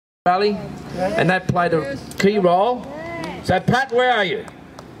Rally, and that played a key role. So Pat, where are you?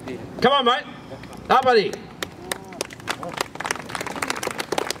 Come on, mate. Up, buddy.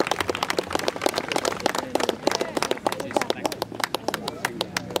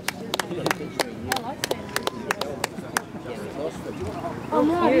 Oh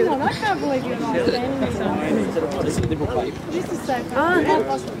no, I can't believe you're not standing there. This is so fun.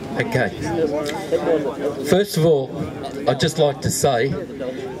 Okay. First of all, I'd just like to say,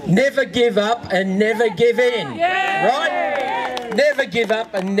 never give up and never give in. Right? Never give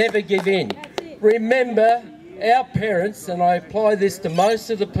up and never give in. Remember, our parents, and I apply this to most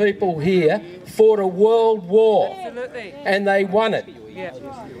of the people here, fought a world war. And they won it.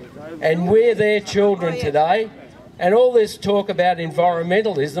 And we're their children today. And all this talk about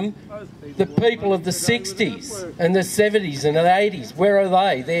environmentalism, the people of the 60s and the 70s and the 80s, where are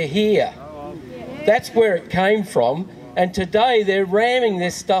they? They're here. That's where it came from. And today they're ramming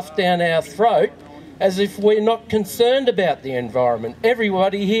this stuff down our throat as if we're not concerned about the environment.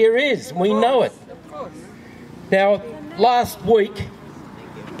 Everybody here is. We know it. Now, last week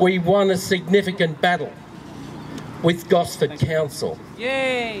we won a significant battle with Gosford Council.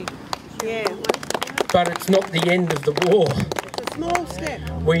 Yay! Yeah. But it's not the end of the war. It's a small step.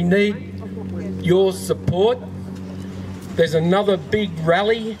 We need your support. There's another big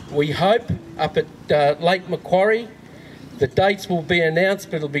rally, we hope, up at Lake Macquarie. The dates will be announced,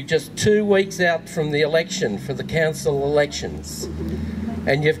 but it'll be just 2 weeks out from the election, for the council elections.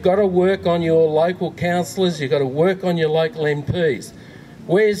 And you've got to work on your local councillors, you've got to work on your local MPs.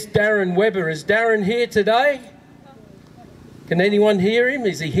 Where's Darren Webber? Is Darren here today? Can anyone hear him?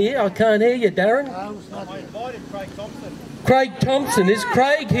 Is he here? I can't hear you, Darren. I invited Craig Thompson. Craig Thompson. Is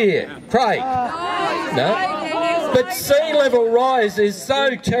Craig here? Craig? No? But sea level rise is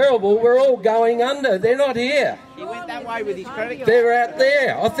so terrible, we're all going under. They're not here. He went that way with his credit card. They're out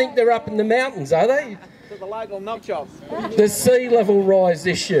there. I think they're up in the mountains, are they? To the local knock shop. The sea level rise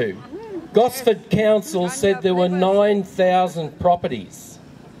issue. Gosford Council said there were 9,000 properties.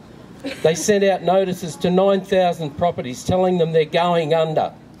 They sent out notices to 9,000 properties telling them they're going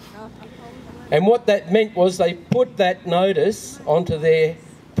under. And what that meant was they put that notice onto their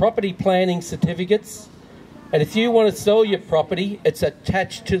property planning certificates, and if you want to sell your property, it's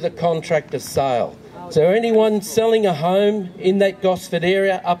attached to the contract of sale. So anyone selling a home in that Gosford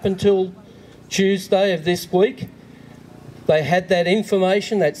area up until Tuesday of this week, they had that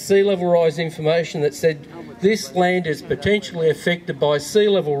information, that sea level rise information that said this land is potentially affected by sea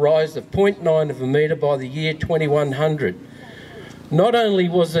level rise of 0.9 of a metre by the year 2100. Not only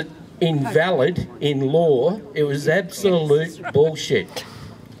was it invalid in law, it was absolute bullshit.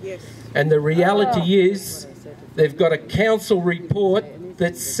 And the reality is they've got a council report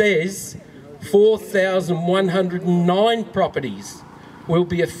that says 4,109 properties will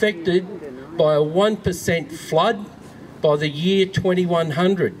be affected by a 1% flood by the year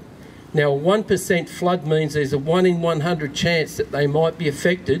 2100. Now, 1% flood means there's a 1 in 100 chance that they might be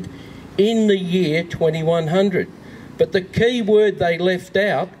affected in the year 2100. But the key word they left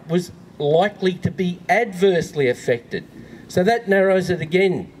out was likely to be adversely affected. So that narrows it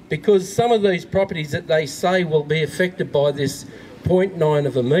again, because some of these properties that they say will be affected by this 0.9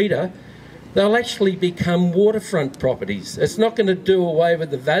 of a metre, they'll actually become waterfront properties. It's not going to do away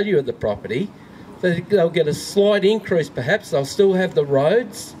with the value of the property. They'll get a slight increase perhaps, they'll still have the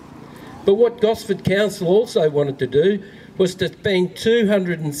roads. But what Gosford Council also wanted to do was to spend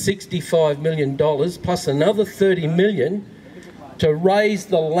 $265 million plus another $30 million to raise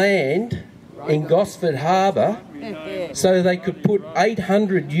the land in Gosford Harbour so they could put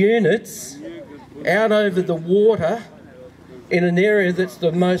 800 units out over the water in an area that's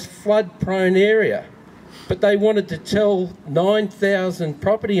the most flood-prone area. But they wanted to tell 9,000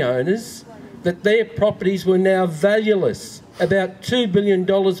 property owners that their properties were now valueless. About $2 billion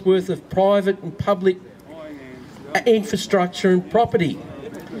worth of private and public infrastructure and property.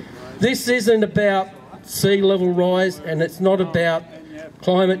 This isn't about sea level rise, and it's not about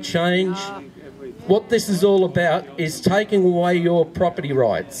climate change. What this is all about is taking away your property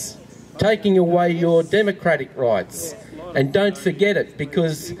rights, taking away your democratic rights. And don't forget it,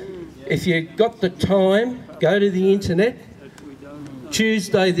 because if you've got the time, go to the internet.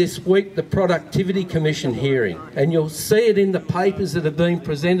 Tuesday this week, the Productivity Commission hearing, and you'll see it in the papers that have been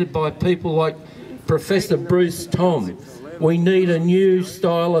presented by people like Professor Bruce Thom. We need a new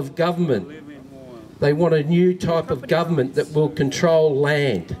style of government. They want a new type of government that will control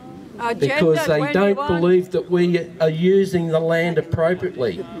land, because they don't believe that we are using the land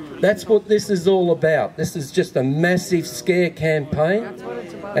appropriately. That's what this is all about. This is just a massive scare campaign,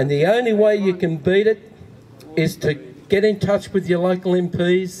 and the only way you can beat it is to get in touch with your local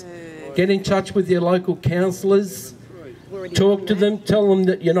MPs, get in touch with your local councillors, talk to them, tell them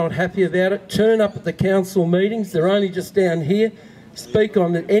that you're not happy about it, turn up at the council meetings, they're only just down here, speak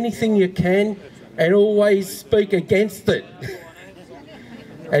on it, anything you can, and always speak against it.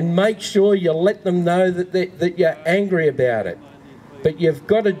 And make sure you let them know that you're angry about it. But you've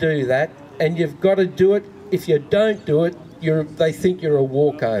got to do that, and you've got to do it. If you don't do it, they think you're a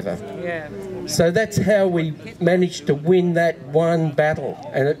walkover. Yeah. So that's how we managed to win that one battle,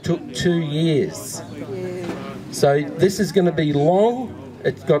 and it took 2 years. So this is going to be long,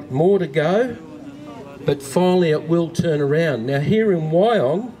 it's got more to go, but finally it will turn around. Now here in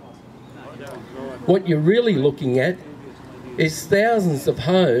Wyong, what you're really looking at is thousands of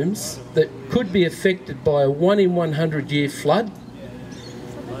homes that could be affected by a 1 in 100 year flood,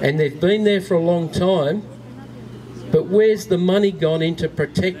 and they've been there for a long time, but where's the money gone into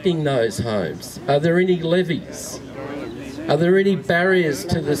protecting those homes? Are there any levies? Are there any barriers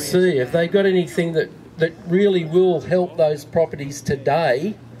to the sea? Have they got anything that really will help those properties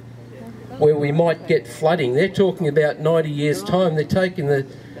today where we might get flooding? They're talking about 90 years' time. They're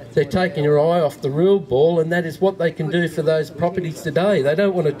taking your eye off the real ball, and that is what they can do for those properties today. They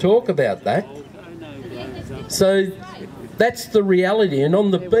don't want to talk about that. So that's the reality. And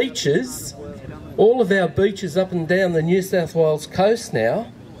on the beaches, all of our beaches up and down the New South Wales coast now,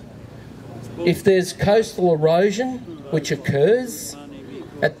 if there's coastal erosion, which occurs,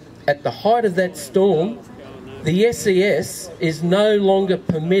 at the height of that storm, the SES is no longer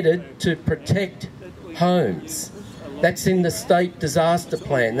permitted to protect homes. That's in the State Disaster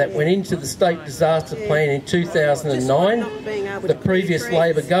Plan. That went into the State Disaster Plan in 2009, the previous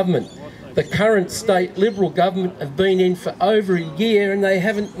Labor government. The current state Liberal government have been in for over a year, and they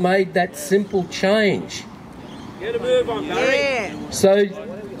haven't made that simple change. Get a move on, Barry. So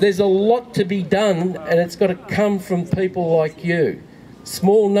there's a lot to be done, and it's got to come from people like you.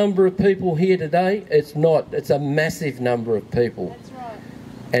 Small number of people here today, it's not. It's a massive number of people.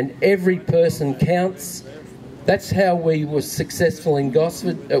 And every person counts. That's how we were successful in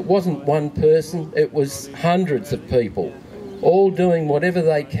Gosford. It wasn't one person, it was hundreds of people, all doing whatever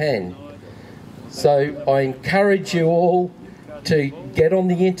they can. So I encourage you all to get on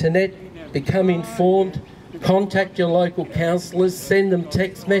the internet, become informed, contact your local councillors, send them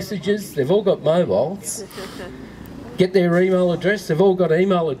text messages. They've all got mobiles. Get their email address. They've all got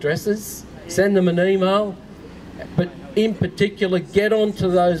email addresses. Send them an email. But in particular, get on to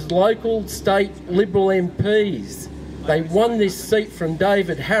those local state Liberal MPs. They won this seat from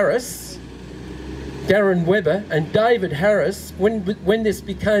David Harris, Darren Webber, and David Harris, when this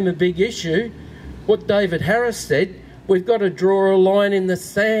became a big issue, what David Harris said, we've got to draw a line in the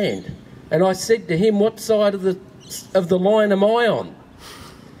sand. And I said to him, what side of the line am I on?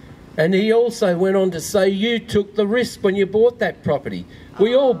 And he also went on to say, you took the risk when you bought that property.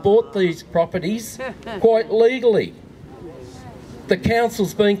 We all bought these properties quite legally. The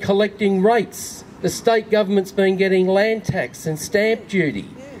council's been collecting rates. The state government's been getting land tax and stamp duty.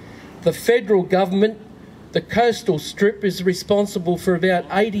 The federal government, the coastal strip, is responsible for about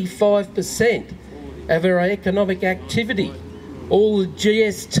 85% of our economic activity. All the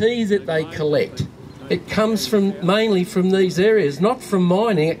GST that they collect, it comes mainly from these areas, not from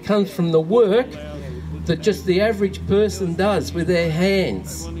mining. It comes from the work that just the average person does with their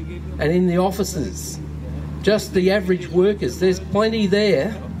hands and in the offices. Just the average workers. There's plenty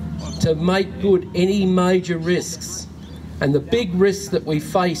there to make good any major risks. And the big risks that we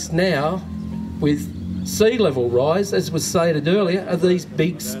face now with sea level rise, as was stated earlier, are these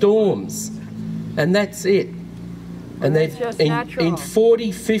big storms. And that's it. And in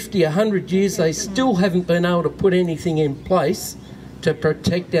 40, 50, 100 years, they still haven't been able to put anything in place to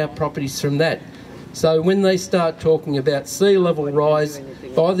protect our properties from that. So when they start talking about sea level rise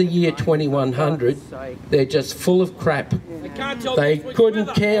by the year 2100, they're just full of crap. They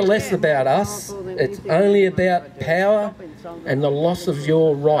couldn't care less about us. It's only about power and the loss of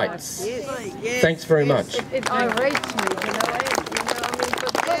your rights. Thanks very much. It irritates me,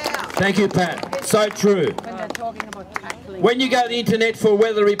 Thank you, Pat. So true. when they're talking about tackling. When you go to the internet for a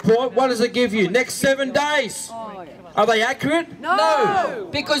weather report, what does it give you? Next 7 days. Are they accurate? No!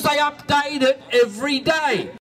 Because they update it every day.